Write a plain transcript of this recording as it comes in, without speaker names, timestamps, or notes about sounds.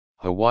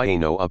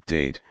Hawaiian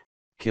update,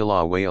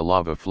 Kilauea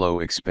lava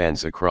flow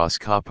expands across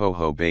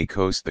Kapoho Bay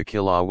coast. The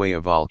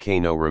Kilauea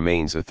volcano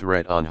remains a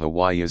threat on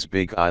Hawaii's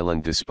Big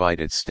Island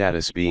despite its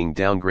status being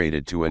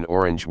downgraded to an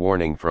orange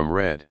warning from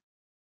red.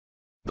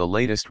 The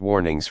latest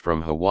warnings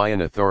from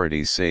Hawaiian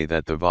authorities say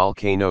that the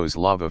volcano's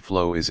lava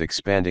flow is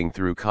expanding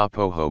through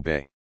Kapoho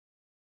Bay.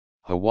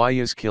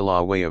 Hawaii's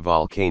Kilauea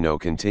volcano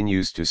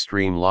continues to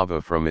stream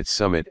lava from its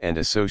summit and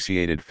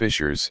associated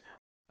fissures,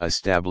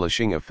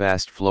 establishing a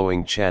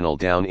fast-flowing channel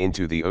down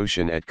into the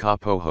ocean at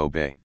Kapoho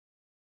Bay.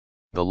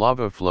 The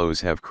lava flows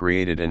have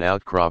created an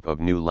outcrop of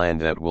new land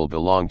that will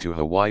belong to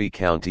Hawaii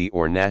County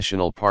or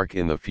National Park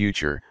in the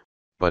future,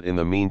 but in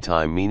the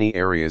meantime many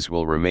areas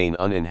will remain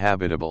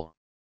uninhabitable.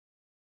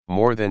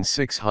 More than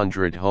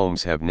 600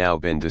 homes have now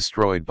been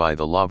destroyed by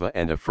the lava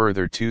and a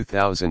further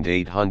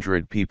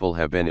 2,800 people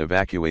have been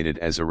evacuated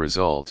as a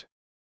result.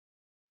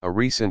 A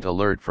recent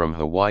alert from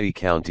Hawaii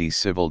County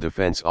Civil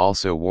Defense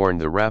also warned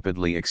the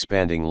rapidly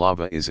expanding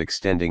lava is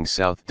extending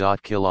south.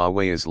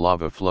 Kilauea's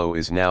lava flow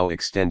is now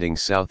extending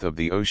south of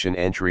the ocean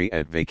entry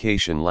at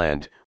Vacation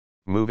Land,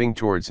 moving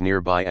towards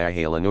nearby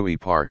Aihalanui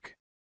Park.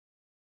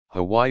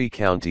 Hawaii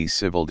County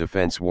Civil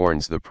Defense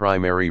warns the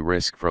primary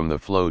risk from the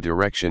flow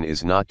direction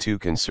is not too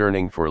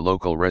concerning for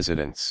local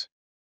residents.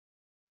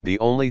 The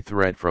only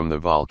threat from the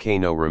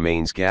volcano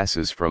remains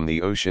gases from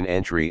the ocean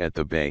entry at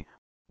the bay,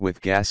 with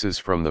gases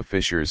from the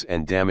fissures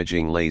and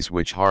damaging layers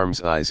which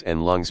harms eyes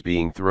and lungs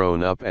being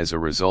thrown up as a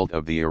result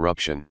of the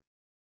eruption.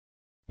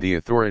 The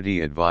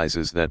authority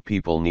advises that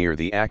people near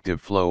the active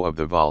flow of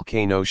the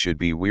volcano should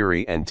be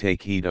wary and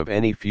take heed of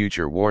any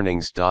future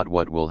warnings.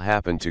 What will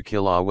happen to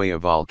Kilauea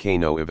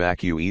volcano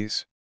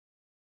evacuees?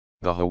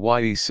 The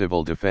Hawaii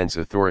Civil Defense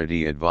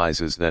Authority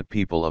advises that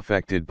people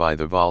affected by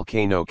the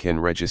volcano can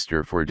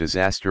register for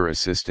disaster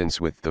assistance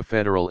with the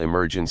Federal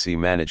Emergency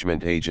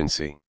Management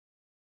Agency.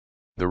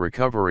 The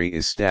recovery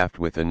is staffed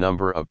with a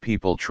number of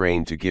people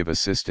trained to give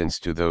assistance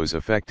to those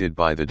affected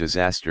by the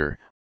disaster,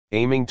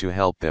 aiming to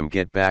help them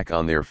get back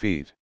on their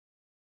feet.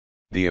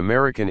 The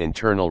American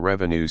Internal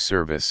Revenue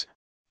Service,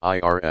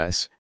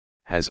 IRS,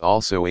 has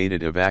also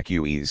aided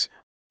evacuees,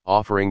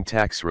 offering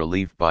tax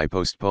relief by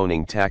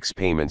postponing tax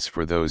payments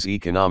for those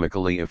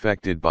economically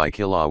affected by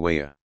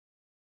Kilauea.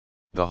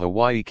 The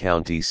Hawaii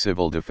County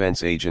Civil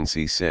Defense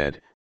Agency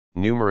said,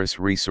 numerous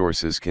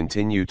resources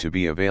continue to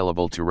be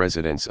available to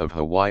residents of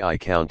Hawaii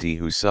County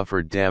who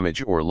suffered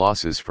damage or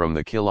losses from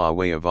the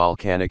Kilauea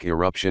volcanic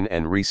eruption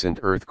and recent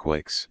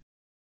earthquakes.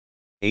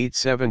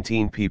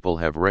 817 people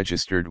have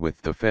registered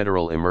with the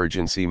Federal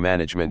Emergency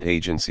Management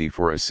Agency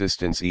for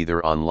assistance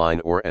either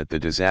online or at the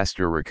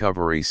Disaster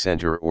Recovery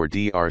Center or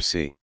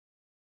DRC.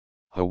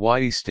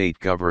 Hawaii State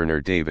Governor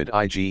David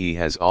Ige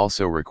has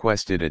also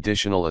requested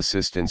additional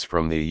assistance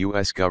from the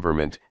U.S.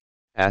 government,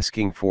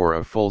 asking for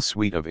a full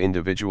suite of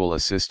individual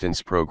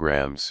assistance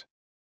programs.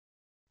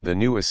 The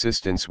new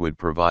assistance would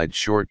provide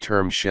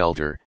short-term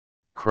shelter,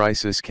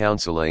 crisis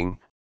counseling,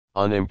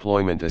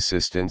 unemployment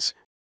assistance,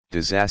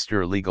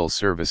 disaster legal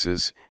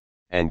services,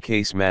 and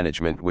case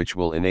management which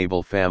will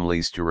enable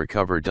families to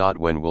recover.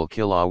 When will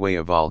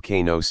Kilauea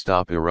volcano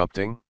stop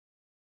erupting?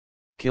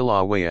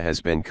 Kilauea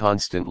has been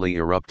constantly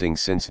erupting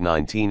since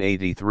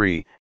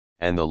 1983,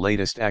 and the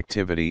latest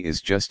activity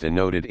is just a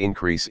noted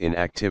increase in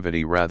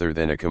activity rather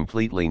than a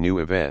completely new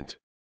event.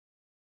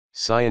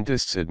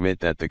 Scientists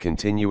admit that the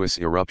continuous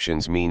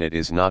eruptions mean it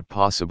is not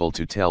possible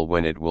to tell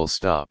when it will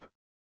stop.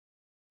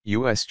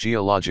 U.S.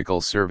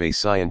 Geological Survey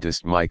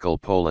scientist Michael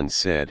Pollan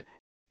said,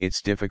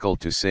 "It's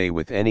difficult to say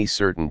with any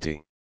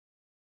certainty.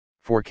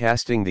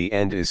 Forecasting the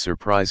end is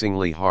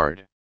surprisingly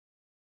hard.